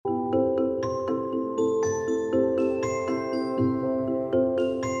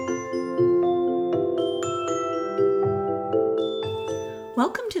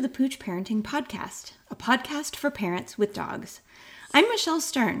Welcome to the Pooch Parenting Podcast, a podcast for parents with dogs. I'm Michelle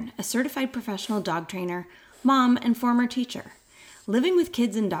Stern, a certified professional dog trainer, mom, and former teacher. Living with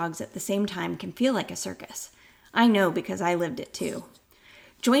kids and dogs at the same time can feel like a circus. I know because I lived it too.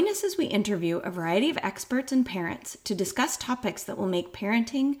 Join us as we interview a variety of experts and parents to discuss topics that will make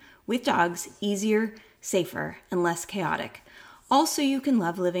parenting with dogs easier, safer, and less chaotic. Also, you can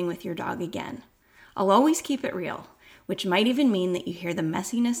love living with your dog again. I'll always keep it real, which might even mean that you hear the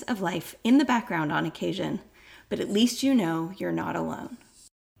messiness of life in the background on occasion, but at least you know you're not alone.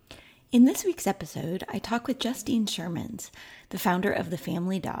 In this week's episode, I talk with Justine Shermans, the founder of The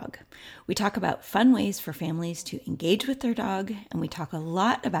Family Dog. We talk about fun ways for families to engage with their dog, and we talk a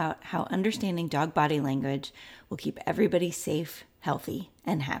lot about how understanding dog body language will keep everybody safe, healthy,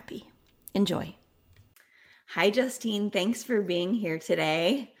 and happy. Enjoy. Hi, Justine. Thanks for being here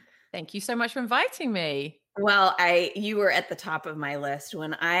today. Thank you so much for inviting me. Well, you were at the top of my list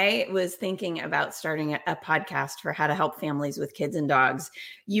when I was thinking about starting a podcast for how to help families with kids and dogs.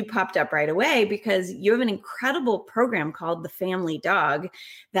 You popped up right away because you have an incredible program called The Family Dog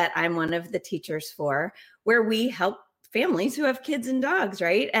that I'm one of the teachers for, where we help families who have kids and dogs,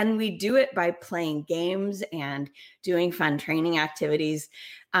 right? And we do it by playing games and doing fun training activities.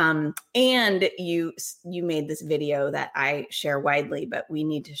 And you made this video that I share widely, but we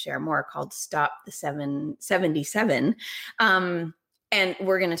need to share more, called Stop the 777. And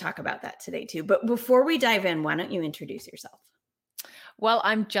we're going to talk about that today too. But before we dive in, why don't you introduce yourself? Well,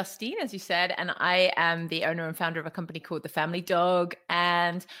 I'm Justine, as you said, and I am the owner and founder of a company called The Family Dog.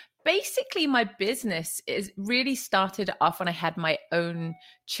 And basically, my business is really started off when I had my own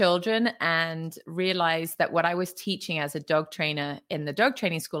children and realized that what I was teaching as a dog trainer in the dog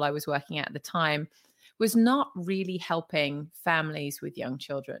training school I was working at the time was not really helping families with young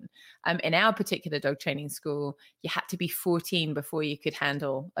children. In our particular dog training school, you had to be 14 before you could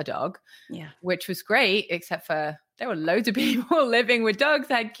handle a dog, which was great, except for there were loads of people living with dogs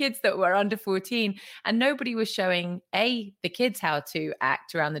that had kids that were under 14, and nobody was showing the kids how to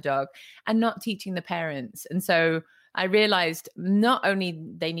act around the dog and not teaching the parents. And so I realized not only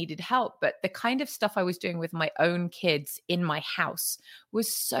they needed help, but the kind of stuff I was doing with my own kids in my house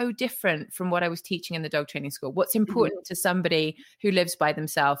was so different from what I was teaching in the dog training school. What's important to somebody who lives by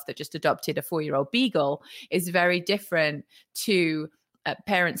themselves that just adopted a 4-year-old beagle is very different to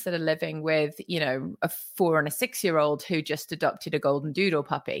parents that are living with, a 4 and a 6-year-old who just adopted a golden doodle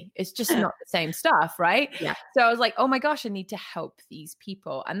puppy. It's just not the same stuff, right? Yeah. So I was like, oh my gosh, I need to help these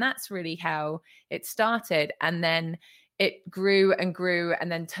people. And that's really how it started. And then it grew and grew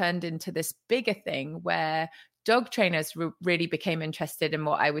and then turned into this bigger thing where dog trainers really became interested in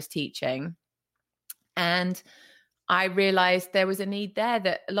what I was teaching. And I realized there was a need there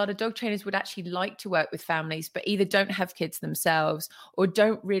that a lot of dog trainers would actually like to work with families, but either don't have kids themselves or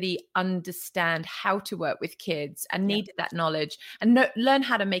don't really understand how to work with kids and needed that knowledge and learn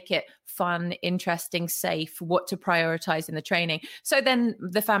how to make it fun, interesting, safe, what to prioritize in the training. So then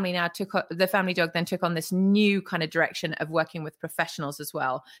the Family Dog then took on this new kind of direction of working with professionals as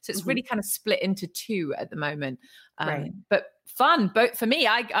well. So it's really kind of split into two at the moment. Right. But fun, but for me,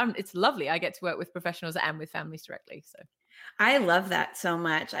 it's lovely. I get to work with professionals and with families directly. So I love that so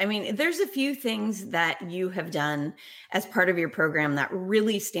much. I mean, there's a few things that you have done as part of your program that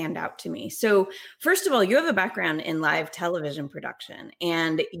really stand out to me. So first of all, you have a background in live television production,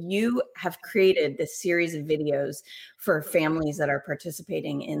 and you have created this series of videos for families that are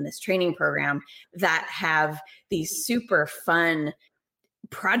participating in this training program that have these super fun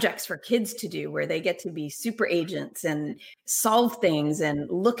projects for kids to do where they get to be super agents and solve things and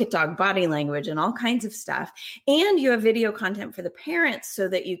look at dog body language and all kinds of stuff. And you have video content for the parents so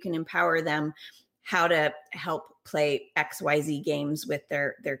that you can empower them how to help play XYZ games with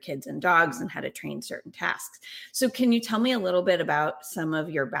their kids and dogs and how to train certain tasks. So can you tell me a little bit about some of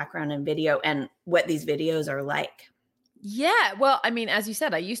your background in video and what these videos are like? Yeah, well, I mean, as you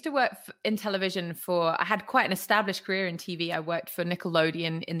said, I used to work in television I had quite an established career in TV. I worked for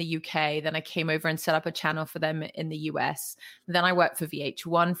Nickelodeon in the UK. Then I came over and set up a channel for them in the US. Then I worked for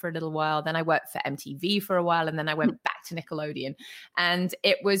VH1 for a little while. Then I worked for MTV for a while. And then I went back to Nickelodeon. And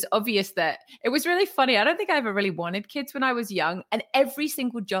it was obvious that it was really funny. I don't think I ever really wanted kids when I was young. And every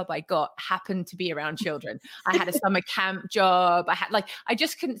single job I got happened to be around children. I had a summer camp job. I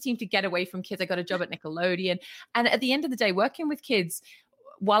just couldn't seem to get away from kids. I got a job at Nickelodeon. And at the end of the day, working with kids,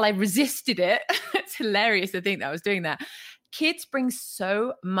 while I resisted it, it's hilarious to think that I was doing that. kids bring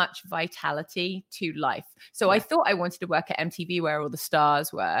so much vitality to life. So I thought I wanted to work at MTV where all the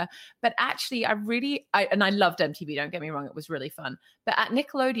stars were, but actually I loved MTV, don't get me wrong, it was really fun. But at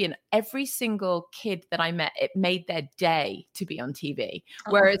Nickelodeon, every single kid that I met, it made their day to be on TV.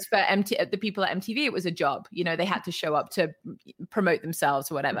 Whereas for the people at MTV, it was a job. You know, they had to show up to promote themselves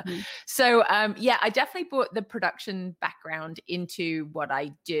or whatever. So I definitely brought the production background into what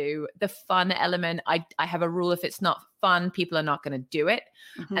I do. The fun element, I have a rule: if it's not fun, people are not going to do it.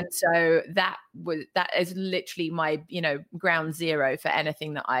 And so that is literally my, ground zero for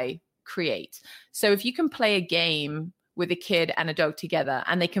anything that I create. So if you can play a game with a kid and a dog together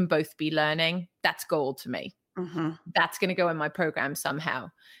and they can both be learning, that's gold to me. That's going to go in my program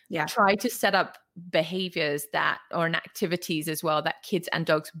somehow. Try to set up behaviors and activities as well that kids and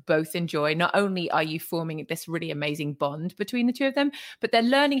dogs both enjoy. Not only are you forming this really amazing bond between the two of them, but they're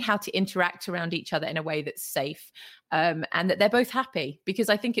learning how to interact around each other in a way that's safe, and that they're both happy. Because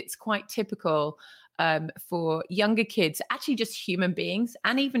I think it's quite typical for younger kids, actually just human beings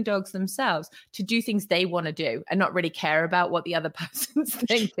and even dogs themselves, to do things they want to do and not really care about what the other person's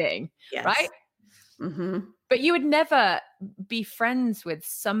thinking, right? But you would never be friends with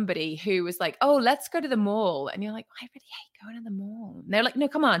somebody who was like, oh, let's go to the mall. And you're like, I really hate going to the mall. And they're like, no,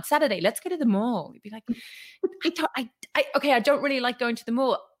 come on, Saturday, let's go to the mall. You'd be like, I don't really like going to the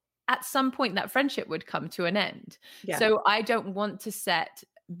mall. At some point, that friendship would come to an end. So I don't want to set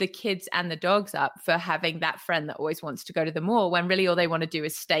the kids and the dogs up for having that friend that always wants to go to the mall when really all they want to do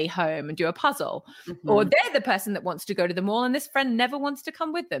is stay home and do a puzzle. Or they're the person that wants to go to the mall and this friend never wants to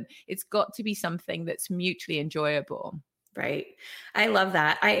come with them. It's got to be something that's mutually enjoyable. Right. I love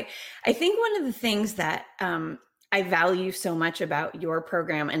that. I think one of the things that I value so much about your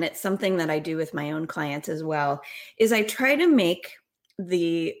program, and it's something that I do with my own clients as well, is I try to make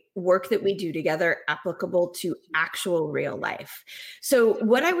the work that we do together applicable to actual real life. So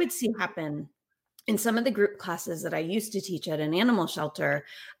what I would see happen in some of the group classes that I used to teach at an animal shelter,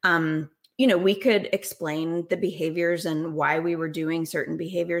 we could explain the behaviors and why we were doing certain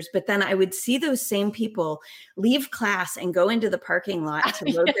behaviors, but then I would see those same people leave class and go into the parking lot to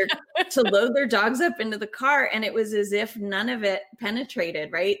load their dogs up into the car. And it was as if none of it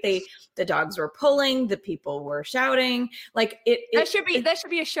penetrated, right? The dogs were pulling, the people were shouting. Like there should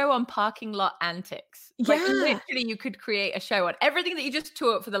be a show on parking lot antics. Like literally you could create a show on everything that you just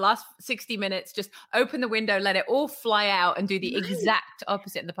taught for the last 60 minutes. Just open the window, let it all fly out and do the exact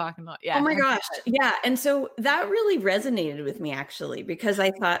opposite in the parking lot. Yeah. Oh my gosh. Yeah. And so that really resonated with me actually, because I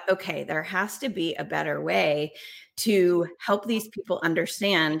thought, okay, there has to be a better way to help these people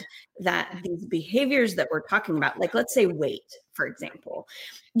understand that these behaviors that we're talking about, like let's say weight, for example,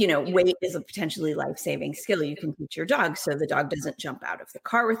 weight is a potentially life-saving skill you can teach your dog so the dog doesn't jump out of the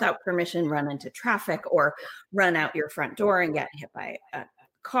car without permission, run into traffic, or run out your front door and get hit by a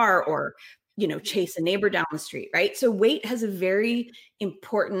car, or, chase a neighbor down the street, right? So weight has a very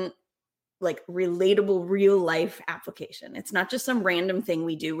important, like relatable real life application. It's not just some random thing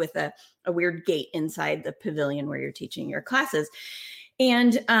we do with a weird gate inside the pavilion where you're teaching your classes.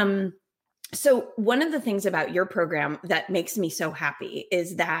 And so one of the things about your program that makes me so happy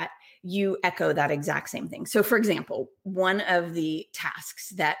is that you echo that exact same thing. So for example, one of the tasks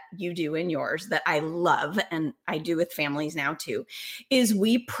that you do in yours that I love, and I do with families now too, is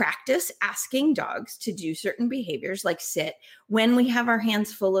we practice asking dogs to do certain behaviors like sit when we have our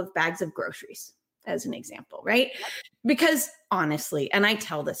hands full of bags of groceries, as an example, right? Because honestly, and I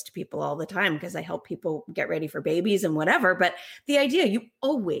tell this to people all the time because I help people get ready for babies and whatever, but the idea, you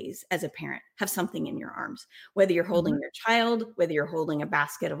always, as a parent, have something in your arms, whether you're holding your child, whether you're holding a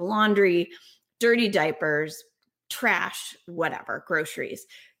basket of laundry, dirty diapers, trash, whatever, groceries.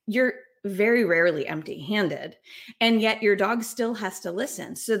 You're very rarely empty-handed, and yet your dog still has to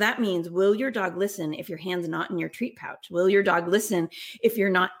listen. So that means, will your dog listen if your hand's not in your treat pouch? Will your dog listen if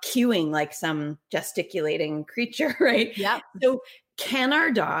you're not cueing like some gesticulating creature, right? Yeah. So can our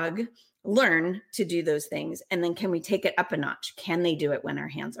dog learn to do those things? And then can we take it up a notch? Can they do it when our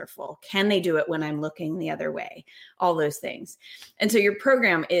hands are full? Can they do it when I'm looking the other way? All those things. And so your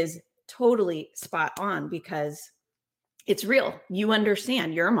program is totally spot on because it's real. You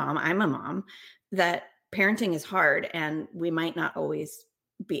understand, you're a mom, I'm a mom, that parenting is hard and we might not always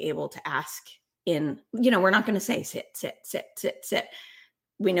be able to ask we're not going to say sit, sit, sit, sit, sit.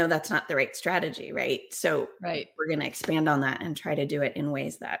 We know that's not the right strategy, right? So we're going to expand on that and try to do it in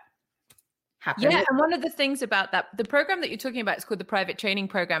ways that happen. Yeah, and one of the things about that, the program that you're talking about is called the Private Training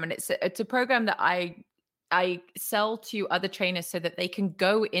Program, and it's a program that I I sell to other trainers so that they can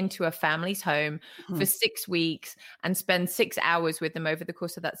go into a family's home for 6 weeks and spend 6 hours with them over the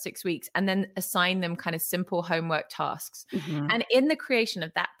course of that 6 weeks, and then assign them kind of simple homework tasks. And in the creation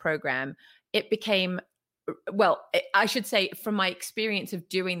of that program, it became, well, I should say, from my experience of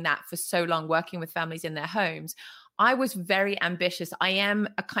doing that for so long, working with families in their homes, I was very ambitious. I am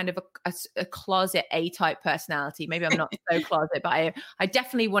a kind of a closet A-type personality. Maybe I'm not so closet, but I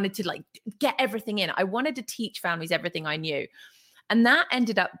definitely wanted to like get everything in. I wanted to teach families everything I knew. And that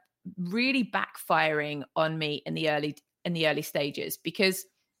ended up really backfiring on me in the early stages, because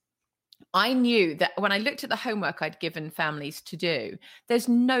I knew that when I looked at the homework I'd given families to do, there's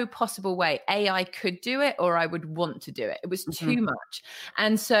no possible way I could do it or I would want to do it. It was too much.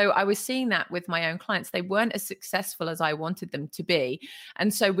 And so I was seeing that with my own clients. They weren't as successful as I wanted them to be.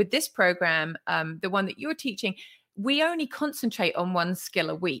 And so with this program, the one that you're teaching, we only concentrate on one skill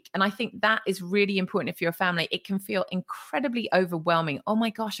a week. And I think that is really important. If you're a family, it can feel incredibly overwhelming. Oh my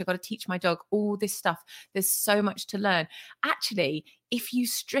gosh, I've got to teach my dog all this stuff. There's so much to learn. Actually, if you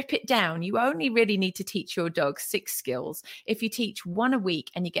strip it down, you only really need to teach your dog 6 skills. If you teach one a week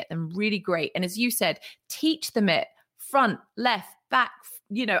and you get them really great. And as you said, teach them it front, left, back,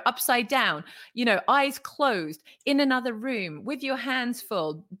 upside down, eyes closed, in another room with your hands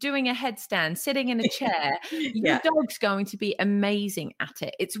full, doing a headstand, sitting in a chair. Your dog's going to be amazing at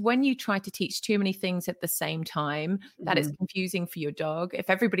it. It's when you try to teach too many things at the same time that it's confusing for your dog, if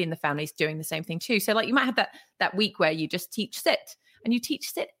everybody in the family is doing the same thing too. So like you might have that week where you just teach sit. And you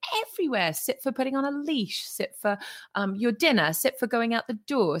teach sit everywhere. Sit for putting on a leash, sit for your dinner, sit for going out the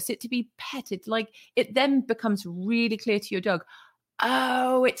door, sit to be petted. Like it then becomes really clear to your dog,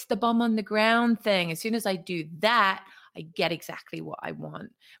 oh, it's the bum on the ground thing. As soon as I do that, I get exactly what I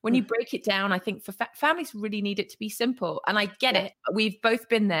want. When you break it down, I think for families really need it to be simple. And I get it. We've both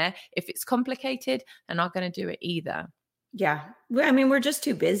been there. If it's complicated, they're not going to do it either. Yeah. I mean, we're just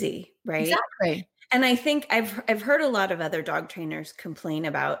too busy, right? Exactly. And I think I've heard a lot of other dog trainers complain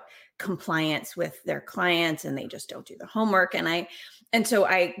about compliance with their clients, and they just don't do the homework. And so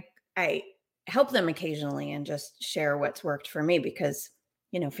I help them occasionally and just share what's worked for me, because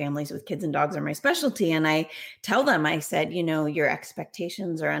families with kids and dogs are my specialty. And I tell them, I said, your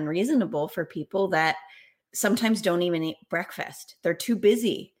expectations are unreasonable for people that sometimes don't even eat breakfast. They're too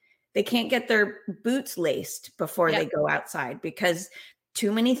busy. They can't get their boots laced before they go outside because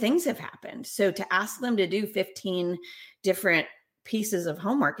too many things have happened. So to ask them to do 15 different pieces of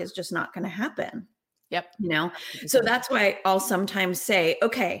homework is just not going to happen. Yep. So that's why I'll sometimes say,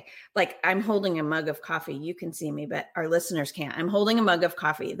 okay, like I'm holding a mug of coffee. You can see me, but our listeners can't. I'm holding a mug of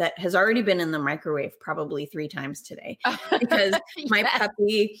coffee that has already been in the microwave probably 3 times today because my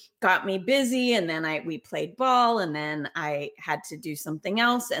puppy got me busy, and then we played ball, and then I had to do something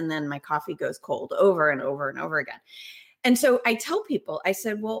else. And then my coffee goes cold over and over and over again. And so I tell people, I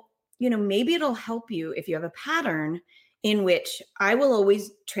said, well, maybe it'll help you if you have a pattern in which I will always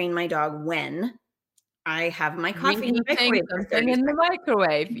train my dog when I have my coffee in the microwave. In the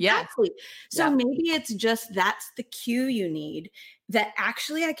microwave. Exactly. So maybe it's just that's the cue you need, that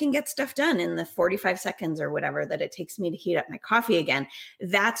actually I can get stuff done in the 45 seconds or whatever that it takes me to heat up my coffee again.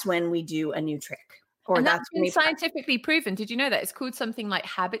 That's when we do a new trick. And that's been scientifically proven. Did you know that? It's called something like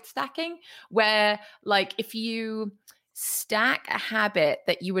habit stacking, where like if you stack a habit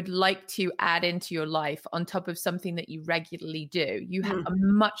that you would like to add into your life on top of something that you regularly do, you are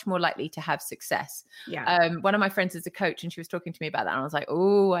much more likely to have success. One of my friends is a coach, and she was talking to me about that, and I was like,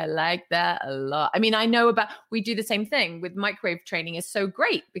 oh, I like that a lot. I mean, we do the same thing with microwave training. Is so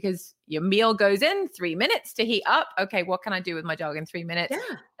great because your meal goes in 3 minutes to heat up. Okay, what can I do with my dog in 3 minutes?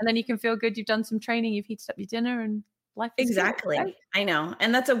 And then you can feel good. You've done some training, you've heated up your dinner, and life is exactly good, right? I know.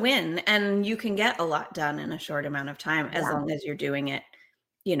 And that's a win. And you can get a lot done in a short amount of time as long as you're doing it,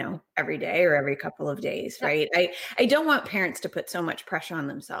 every day or every couple of days, right? I don't want parents to put so much pressure on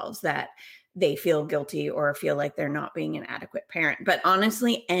themselves that they feel guilty or feel like they're not being an adequate parent. But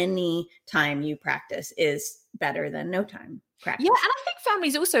honestly, any time you practice is better than no time practice. Yeah. And I think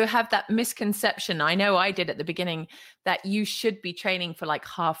families also have that misconception. I know I did at the beginning, that you should be training for like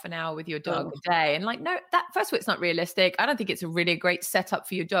half an hour with your dog a day. And like, no, that first of all, it's not realistic. I don't think it's a really great setup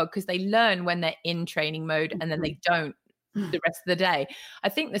for your dog, because they learn when they're in training mode and then they don't the rest of the day. I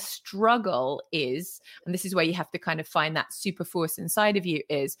think the struggle is, and this is where you have to kind of find that super force inside of you,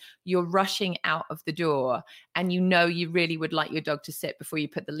 is you're rushing out of the door and you really would like your dog to sit before you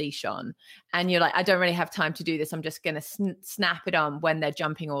put the leash on. And you're like, I don't really have time to do this. I'm just going to snap it on when they're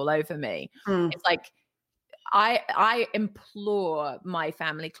jumping all over me. It's like, I implore my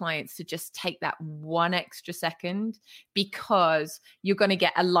family clients to just take that one extra second, because you're going to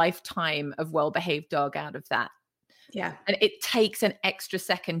get a lifetime of well-behaved dog out of that. Yeah. And it takes an extra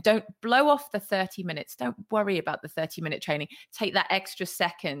second. Don't blow off the 30 minutes. Don't worry about the 30-minute training. Take that extra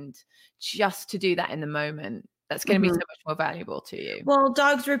second just to do that in the moment. That's going to be so much more valuable to you. Well,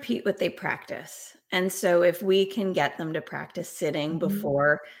 dogs repeat what they practice. And so if we can get them to practice sitting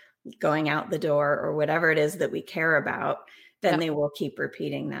before going out the door or whatever it is that we care about, then they will keep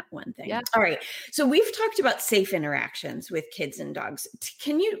repeating that one thing. Yeah. All right. So we've talked about safe interactions with kids and dogs.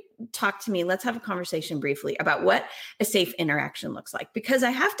 Can you talk to me? Let's have a conversation briefly about what a safe interaction looks like, because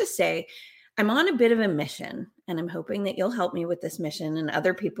I have to say, I'm on a bit of a mission, and I'm hoping that you'll help me with this mission, and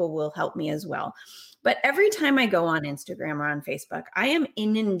other people will help me as well. But every time I go on Instagram or on Facebook, I am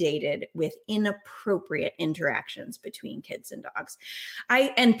inundated with inappropriate interactions between kids and dogs.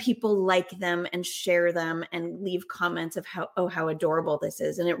 And people like them and share them and leave comments of how adorable this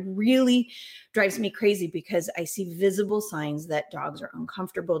is. And it really drives me crazy, because I see visible signs that dogs are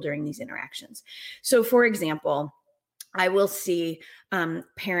uncomfortable during these interactions. So for example, I will see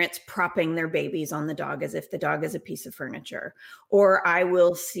parents propping their babies on the dog as if the dog is a piece of furniture. Or I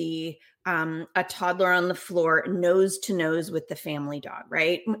will see a toddler on the floor nose to nose with the family dog,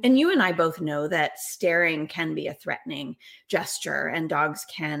 right? And you and I both know that staring can be a threatening gesture, and dogs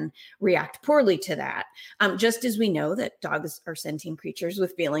can react poorly to that. Just as we know that dogs are sentient creatures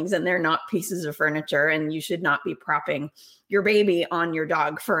with feelings, and they're not pieces of furniture, and you should not be propping your baby on your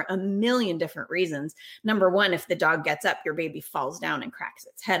dog for a million different reasons. Number one, if the dog gets up, your baby falls down and cracks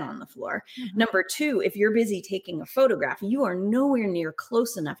its head on the floor. Number two, if you're busy taking a photograph, you are nowhere near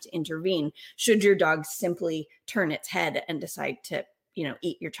close enough to intervene should your dog simply turn its head and decide to,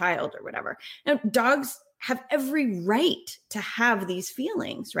 eat your child or whatever. Now, dogs have every right to have these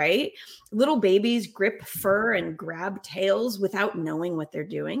feelings, right? Little babies grip fur and grab tails without knowing what they're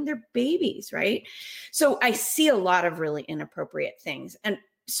doing. They're babies, right? So I see a lot of really inappropriate things. And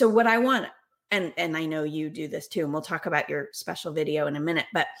so what I want, and I know you do this too, and we'll talk about your special video in a minute,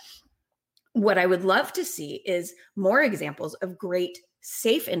 but what I would love to see is more examples of great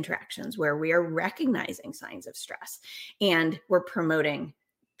safe interactions where we are recognizing signs of stress and we're promoting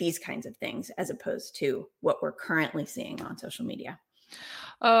these kinds of things, as opposed to what we're currently seeing on social media.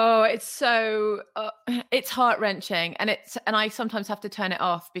 Oh, it's so, it's heart-wrenching. And I sometimes have to turn it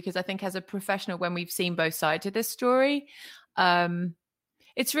off, because I think as a professional, when we've seen both sides of this story,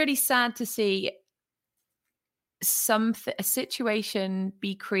 it's really sad to see a situation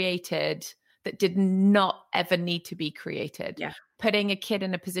be created that did not ever need to be created. Yeah. Putting a kid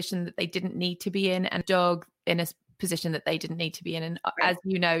in a position that they didn't need to be in, and a dog in a position that they didn't need to be in. And as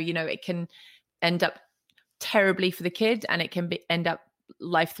you know, it can end up terribly for the kid, and it can end up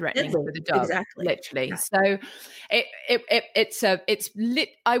life-threatening for the dog. Exactly. Literally. Yeah. So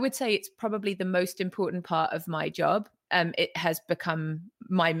I would say it's probably the most important part of my job. It has become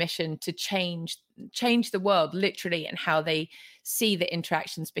my mission to change the world, literally, and how they see the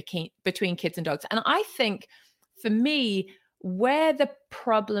interactions between kids and dogs. And I think, for me, where the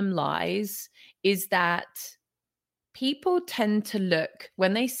problem lies is that people tend to look,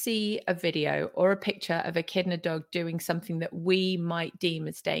 when they see a video or a picture of a kid and a dog doing something that we might deem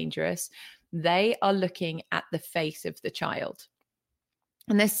as dangerous, they are looking at the face of the child.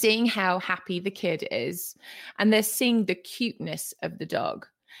 And they're seeing how happy the kid is, and they're seeing the cuteness of the dog.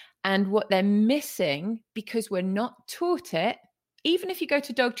 And what they're missing, because we're not taught it, even if you go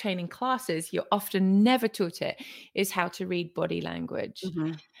to dog training classes, you're often never taught it, is how to read body language.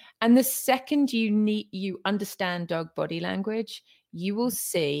 And the second you understand dog body language, you will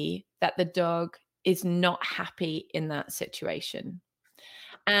see that the dog is not happy in that situation.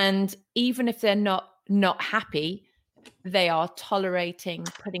 And even if they're not happy, they are tolerating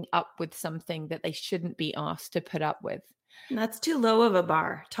putting up with something that they shouldn't be asked to put up with. And that's too low of a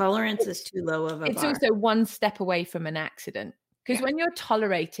bar. Tolerance is too low of a bar. It's also one step away from an accident. Because when you're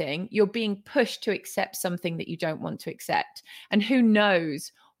tolerating, you're being pushed to accept something that you don't want to accept. And who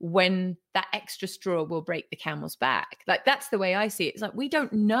knows when that extra straw will break the camel's back. Like, that's the way I see it. It's like, we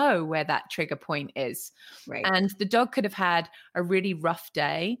don't know where that trigger point is. Right. And the dog could have had a really rough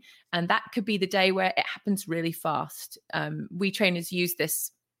day, and that could be the day where it happens really fast. We trainers use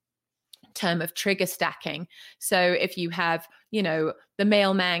this term of trigger stacking. So if you have the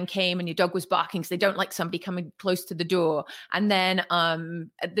mailman came and your dog was barking because they don't like somebody coming close to the door. And then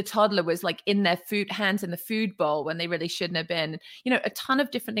the toddler was like in their hands in the food bowl when they really shouldn't have been. A ton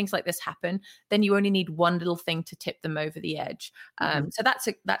of different things like this happen. Then you only need one little thing to tip them over the edge. So that's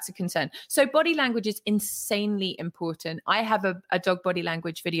a concern. So body language is insanely important. I have a dog body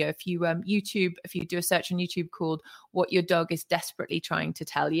language video. If you do a search on YouTube called "What Your Dog is Desperately Trying to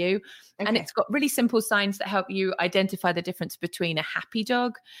Tell You," and it's got really simple signs that help you identify the difference between a happy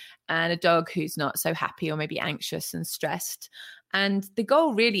dog and a dog who's not so happy or maybe anxious and stressed. And the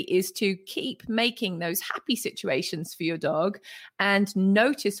goal really is to keep making those happy situations for your dog and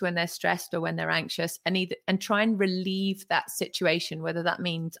notice when they're stressed or when they're anxious, and try and relieve that situation, whether that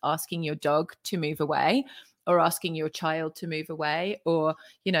means asking your dog to move away or asking your child to move away, or,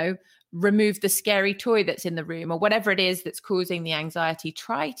 remove the scary toy that's in the room, or whatever it is that's causing the anxiety.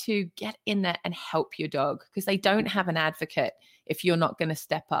 Try to get in there and help your dog, because they don't have an advocate if you're not going to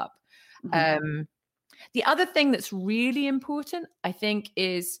step up. The other thing that's really important, I think,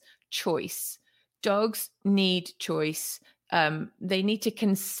 is choice. Dogs need choice. They need to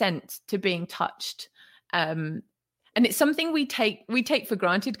consent to being touched. And it's something we take for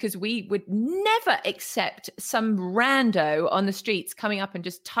granted, because we would never accept some rando on the streets coming up and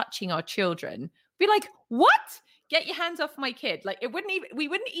just touching our children. Be like, what? Get your hands off my kid. Like, we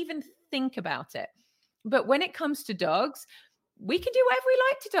wouldn't even think about it. But when it comes to dogs, we can do whatever we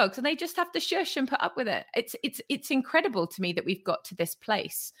like to dogs, and they just have to shush and put up with it. It's incredible to me that we've got to this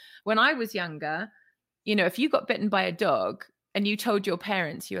place. When I was younger, if you got bitten by a dog and you told your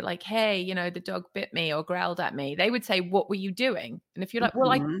parents, you were like, hey, the dog bit me or growled at me, they would say, what were you doing? And if you're like,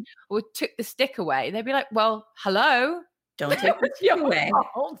 well, I took the stick away, they'd be like, well, hello. Don't take the stick away.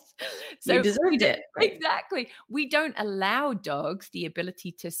 So you deserved it. Right? Exactly. We don't allow dogs the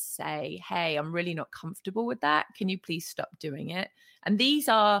ability to say, hey, I'm really not comfortable with that. Can you please stop doing it? And these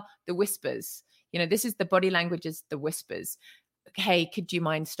are the whispers. This is the body language, is the whispers. Hey, could you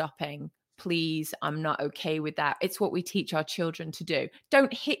mind stopping? Please, I'm not okay with that. It's what we teach our children to do.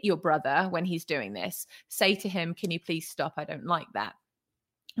 Don't hit your brother when he's doing this. Say to him, can you please stop? I don't like that.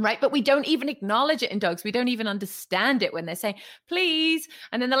 Right. But we don't even acknowledge it in dogs. We don't even understand it when they're saying, please.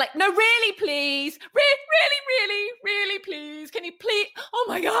 And then they're like, no, really, please. Really, please. Can you please? Oh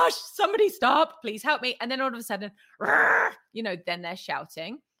my gosh, somebody stop. Please help me. And then all of a sudden, then they're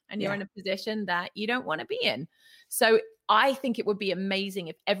shouting, and you're in a position that you don't want to be in. So I think it would be amazing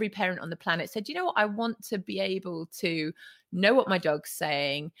if every parent on the planet said, what, I want to be able to know what my dog's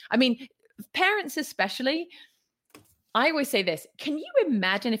saying. I mean, parents especially, I always say this. Can you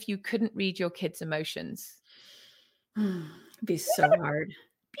imagine if you couldn't read your kids' emotions? It'd be so hard.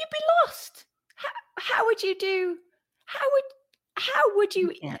 You'd be lost. How would you do? How would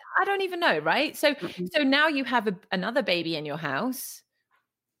you? I don't even know, right? So now you have another baby in your house.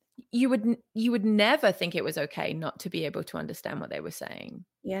 You would never think it was okay not to be able to understand what they were saying.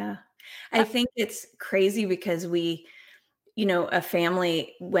 Yeah. I think it's crazy because a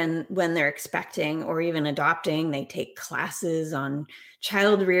family, when they're expecting or even adopting, they take classes on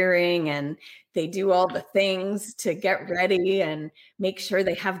child rearing, and they do all the things to get ready and make sure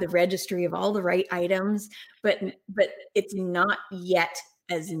they have the registry of all the right items. But it's not yet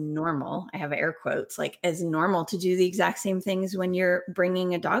as normal, I have air quotes, like as normal to do the exact same things when you're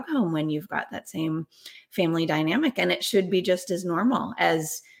bringing a dog home, when you've got that same family dynamic. And it should be just as normal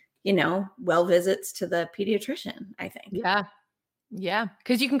as, well visits to the pediatrician, I think. Yeah. Yeah.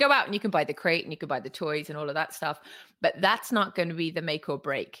 Because you can go out and you can buy the crate and you can buy the toys and all of that stuff, but that's not going to be the make or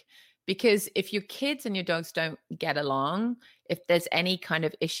break. Because if your kids and your dogs don't get along, if there's any kind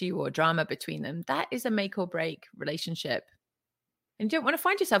of issue or drama between them, that is a make or break relationship. And you don't want to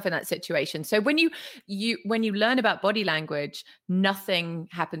find yourself in that situation. So when you learn about body language, nothing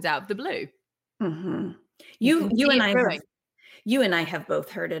happens out of the blue. Mm-hmm. You and I have both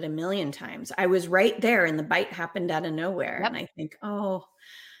heard it a million times. I was right there and the bite happened out of nowhere. Yep. And I think,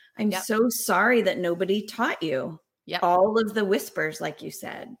 I'm so sorry that nobody taught you all of the whispers, like you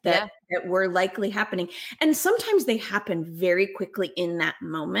said, that were likely happening. And sometimes they happen very quickly in that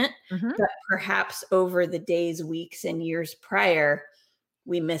moment, but perhaps over the days, weeks, and years prior,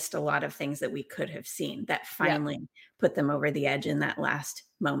 we missed a lot of things that we could have seen that finally put them over the edge in that last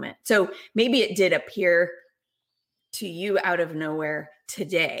moment. So maybe it did appear to you out of nowhere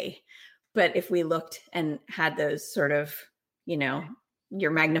today, but if we looked and had those sort of,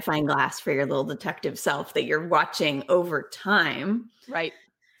 your magnifying glass for your little detective self that you're watching over time, right,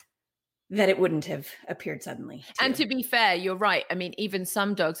 that it wouldn't have appeared suddenly. And to be fair, you're right. I mean, even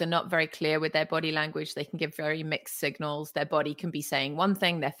some dogs are not very clear with their body language. They can give very mixed signals. Their body can be saying one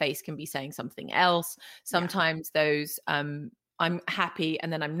thing, their face can be saying something else. Sometimes those I'm happy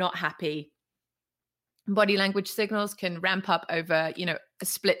and then I'm not happy. Body language signals can ramp up over, a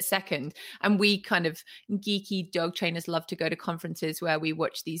split second. And we kind of geeky dog trainers love to go to conferences where we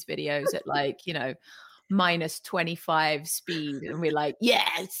watch these videos at minus 25 speed, and we're like, yeah,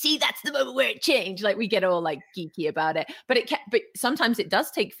 see, that's the moment where it changed. Like, we get all like geeky about it, but sometimes it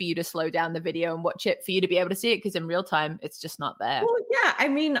does take for you to slow down the video and watch it for you to be able to see it, because in real time it's just not there. Well, yeah, I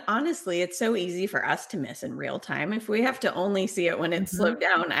mean, honestly, it's so easy for us to miss in real time. If we have to only see it when it's slowed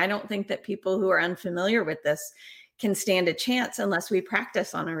down, I don't think that people who are unfamiliar with this can stand a chance unless we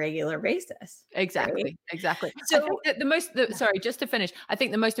practice on a regular basis. Exactly. Right? Exactly. So I think that sorry, just to finish, I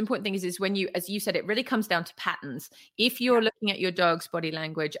think the most important thing is when you, as you said, it really comes down to patterns. If you're looking at your dog's body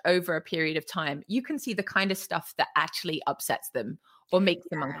language over a period of time, you can see the kind of stuff that actually upsets them or makes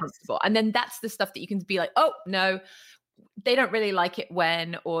them uncomfortable. And then that's the stuff that you can be like, oh no, they don't really like it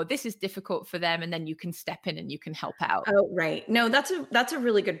when, or this is difficult for them. And then you can step in and you can help out. Oh, right. No, that's a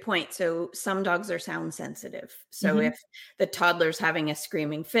really good point. So some dogs are sound sensitive. So if the toddler's having a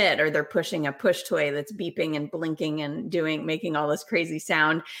screaming fit, or they're pushing a push toy that's beeping and blinking and making all this crazy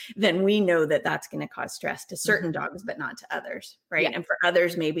sound, then we know that that's going to cause stress to certain dogs, but not to others. Right. Yeah. And for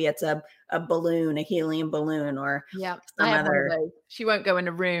others, maybe it's a balloon, a helium balloon, or some other. She won't go in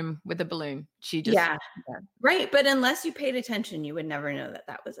a room with a balloon. She just, right. But unless you paid attention, you would never know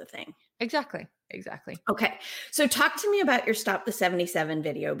that was a thing. Exactly. Okay. So talk to me about your Stop the 77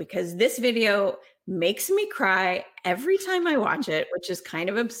 video, because this video makes me cry every time I watch it, which is kind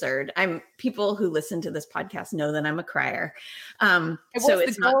of absurd. People who listen to this podcast know that I'm a crier. So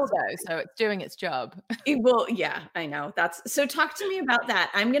it's the goal though, so it's doing its job. Well, yeah, I know. So talk to me about that.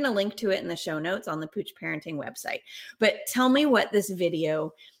 I'm going to link to it in the show notes on the Pooch Parenting website, but tell me what this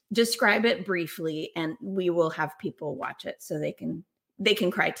video, describe it briefly, and we will have people watch it so they can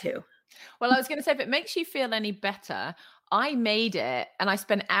cry too. Well, I was going to say, if it makes you feel any better, I made it and I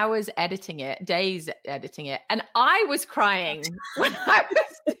spent hours editing it, days editing it. And I was crying when I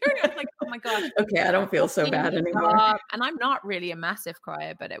was doing it. I was like, oh my gosh. Okay, I don't feel so bad anymore. And I'm not really a massive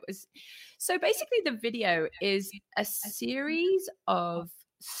crier, but it was. So basically the video is a series of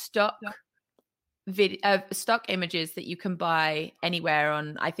stock images that you can buy anywhere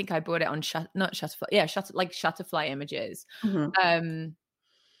on, I think I bought it on Shutterfly Images.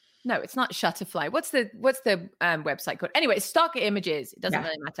 No, it's not Shutterfly. What's the website called? Anyway, stock images. It doesn't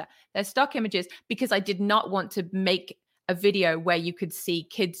really matter. They're stock images because I did not want to make a video where you could see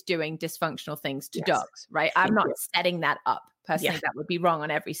kids doing dysfunctional things to dogs, right? I'm not setting that up. Personally, that would be wrong on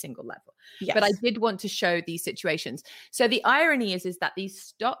every single level. Yes. But I did want to show these situations. So the irony is that these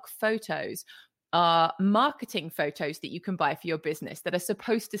stock photos are marketing photos that you can buy for your business that are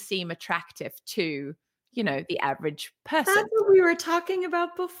supposed to seem attractive to the average person. That's what we were talking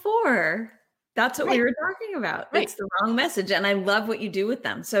about before. That's what we were talking about. Right. It's the wrong message. And I love what you do with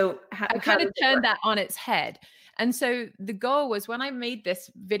them. So I kind of turned that on its head. And so the goal was, when I made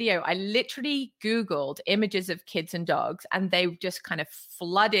this video, I literally Googled images of kids and dogs, and they just kind of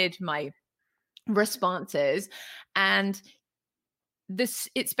flooded my responses. And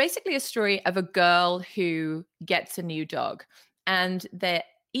it's basically a story of a girl who gets a new dog, and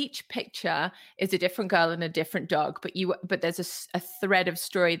each picture is a different girl and a different dog, but there's a thread of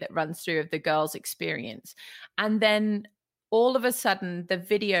story that runs through of the girl's experience. And then all of a sudden the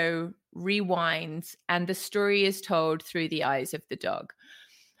video rewinds and the story is told through the eyes of the dog.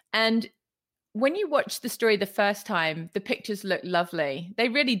 And when you watch the story the first time, the pictures look lovely. They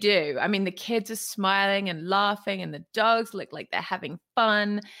really do. I mean, the kids are smiling and laughing and the dogs look like they're having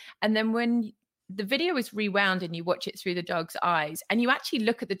fun. And then when the video is rewound and you watch it through the dog's eyes, and you actually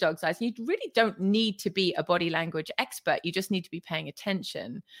look at the dog's eyes, and you really don't need to be a body language expert. You just need to be paying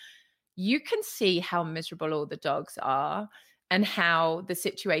attention. You can see how miserable all the dogs are and how the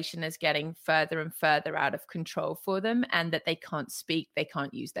situation is getting further and further out of control for them, and that they can't speak, they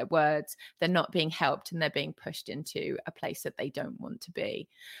can't use their words, they're not being helped, and they're being pushed into a place that they don't want to be.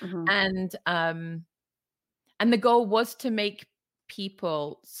 And the goal was to make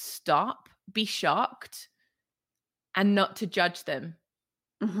people stop, be shocked, and not to judge them.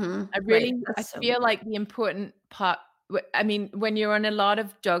 I feel like the important part, I mean, when you're on a lot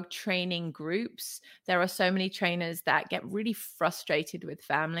of dog training groups, there are so many trainers that get really frustrated with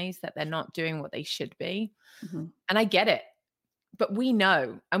families that they're not doing what they should be. And I get it, but we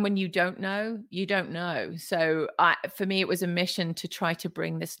know. And when you don't know, you don't know. So for me, it was a mission to try to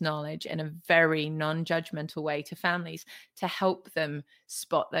bring this knowledge in a very non-judgmental way to families, to help them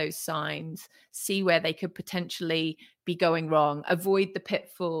spot those signs, see where they could potentially be going wrong, avoid the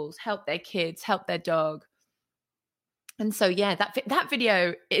pitfalls, help their kids, help their dog. And so, yeah, that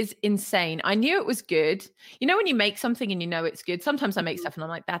video is insane. I knew it was good. You know, when you make something and you know it's good, sometimes I make stuff and I'm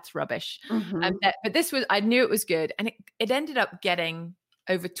like, that's rubbish. Mhm. But this was, I knew it was good. And it ended up getting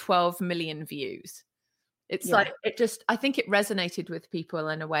over 12 million views. It's like, I think it resonated with people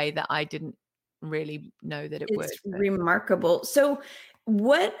in a way that I didn't really know that it would. It's remarkable. So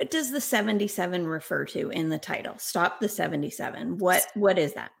what does the 77 refer to in the title? Stop the 77. What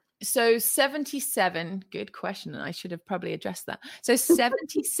is that? So 77, good question. And I should have probably addressed that. So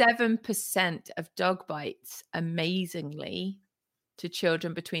 77% of dog bites, amazingly, to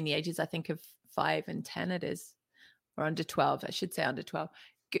children between the ages, I think, of 5 and 10 it is, or under 12, I should say under 12,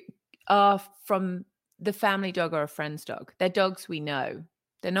 are from the family dog or a friend's dog. They're dogs we know.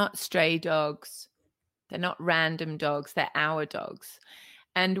 They're not stray dogs. They're not random dogs. They're our dogs.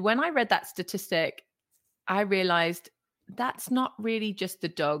 And when I read that statistic, I realized that's not really just the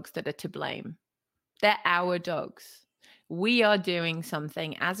dogs that are to blame. They're our dogs. We are doing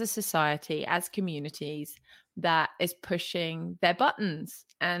something as a society, as communities, that is pushing their buttons.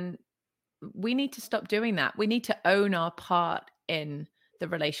 And we need to stop doing that. We need to own our part in the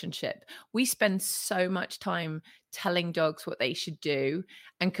relationship. We spend so much time telling dogs what they should do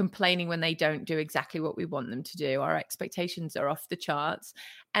and complaining when they don't do exactly what we want them to do. Our expectations are off the charts.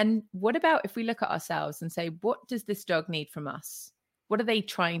 And what about if we look at ourselves and say, what does this dog need from us? What are they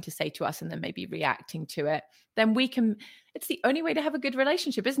trying to say to us? And then maybe reacting to it. Then it's the only way to have a good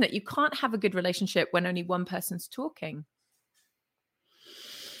relationship, isn't it? You can't have a good relationship when only one person's talking.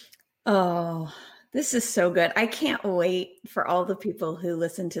 Oh, this is so good. I can't wait for all the people who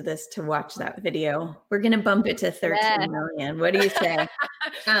listen to this to watch that video. We're going to bump it to 13 million. What do you say?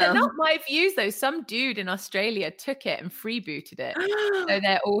 They're not my views, though. Some dude in Australia took it and freebooted it. So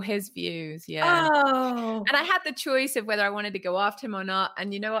they're all his views. Yeah. Oh. And I had the choice of whether I wanted to go after him or not.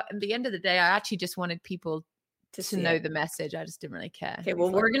 And you know what? At the end of the day, I actually just wanted people to know the message. I just didn't really care. Okay,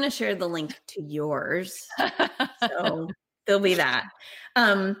 well, we're going to share the link to yours. So there'll be that.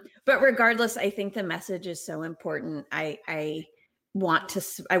 But regardless, I think the message is so important. I want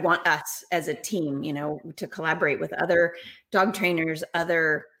us as a team, to collaborate with other dog trainers,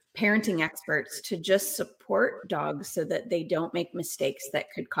 other parenting experts to just support dogs so that they don't make mistakes that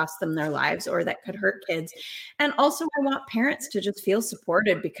could cost them their lives or that could hurt kids. And also I want parents to just feel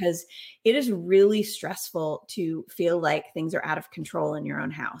supported, because it is really stressful to feel like things are out of control in your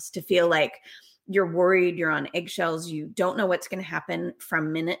own house, to feel like you're worried, you're on eggshells, you don't know what's going to happen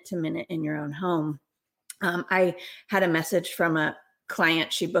from minute to minute in your own home. I had a message from a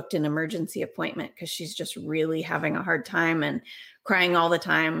client. She booked an emergency appointment because she's just really having a hard time and crying all the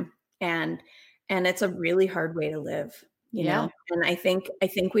time. And it's a really hard way to live, you know? And I think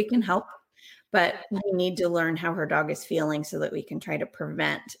we can help, but we need to learn how her dog is feeling so that we can try to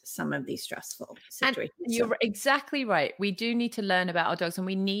prevent some of these stressful situations. And you're exactly right. We do need to learn about our dogs, and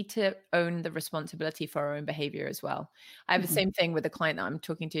we need to own the responsibility for our own behavior as well. I have the same thing with a client that I'm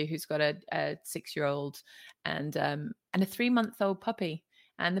talking to who's got a 6-year-old and a 3-month-old puppy.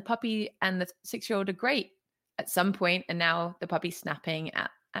 And the puppy and the 6-year-old are great at some point, and now the puppy's snapping at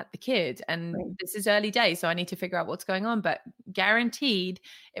the kid. And this is early days, so I need to figure out what's going on, but guaranteed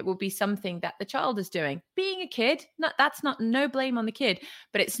it will be something that the child is doing. Being a kid, that's not no blame on the kid,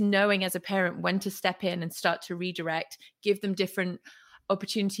 but it's knowing as a parent when to step in and start to redirect, give them different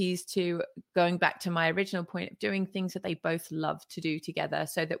opportunities to, going back to my original point, of doing things that they both love to do together,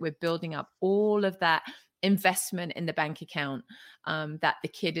 so that we're building up all of that investment in the bank account, that the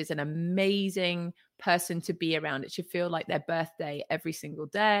kid is an amazing person to be around. It should feel like their birthday every single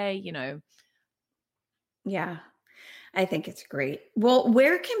day, Yeah, I think it's great. Well,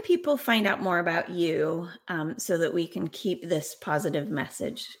 where can people find out more about you, so that we can keep this positive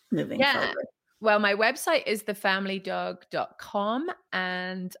message moving forward? Well, my website is thefamilydog.com,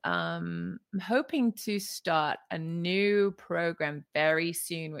 and I'm hoping to start a new program very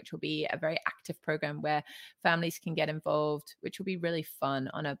soon, which will be a very active program where families can get involved, which will be really fun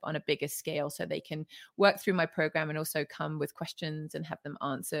on a bigger scale, so they can work through my program and also come with questions and have them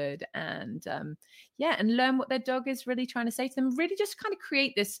answered, and and learn what their dog is really trying to say to them. Really just kind of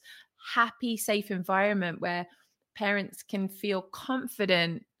create this happy, safe environment where parents can feel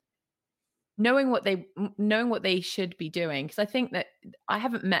confident knowing what they should be doing. Because I think that I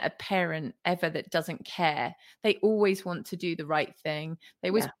haven't met a parent ever that doesn't care. They always want to do the right thing. They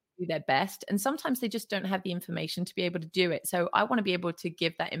always do their best. And sometimes they just don't have the information to be able to do it. So I want to be able to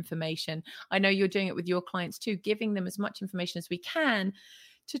give that information. I know you're doing it with your clients too, giving them as much information as we can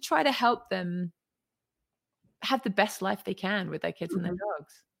to try to help them have the best life they can with their kids and their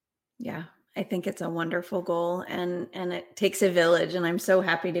dogs. Yeah. I think it's a wonderful goal, and it takes a village, and I'm so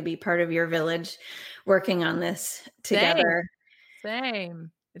happy to be part of your village. working on this together.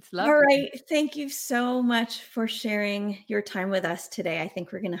 Same. It's All lovely. right. Thank you so much for sharing your time with us today. I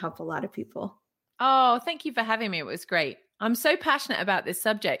think we're going to help a lot of people. Oh, thank you for having me. It was great. I'm so passionate about this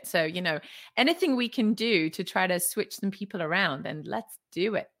subject. So, anything we can do to try to switch some people around, and let's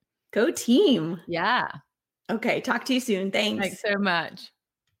do it. Go team. Yeah. Okay. Talk to you soon. Thanks. Thanks so much.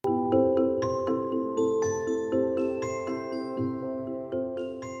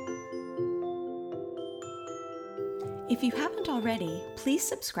 If you haven't already, please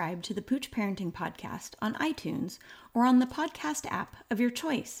subscribe to the Pooch Parenting Podcast on iTunes or on the podcast app of your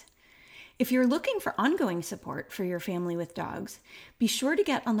choice. If you're looking for ongoing support for your family with dogs, be sure to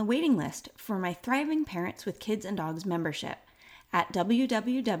get on the waiting list for my Thriving Parents with Kids and Dogs membership at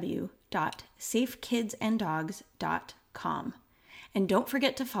www.safekidsanddogs.com. And don't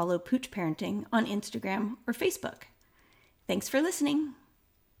forget to follow Pooch Parenting on Instagram or Facebook. Thanks for listening.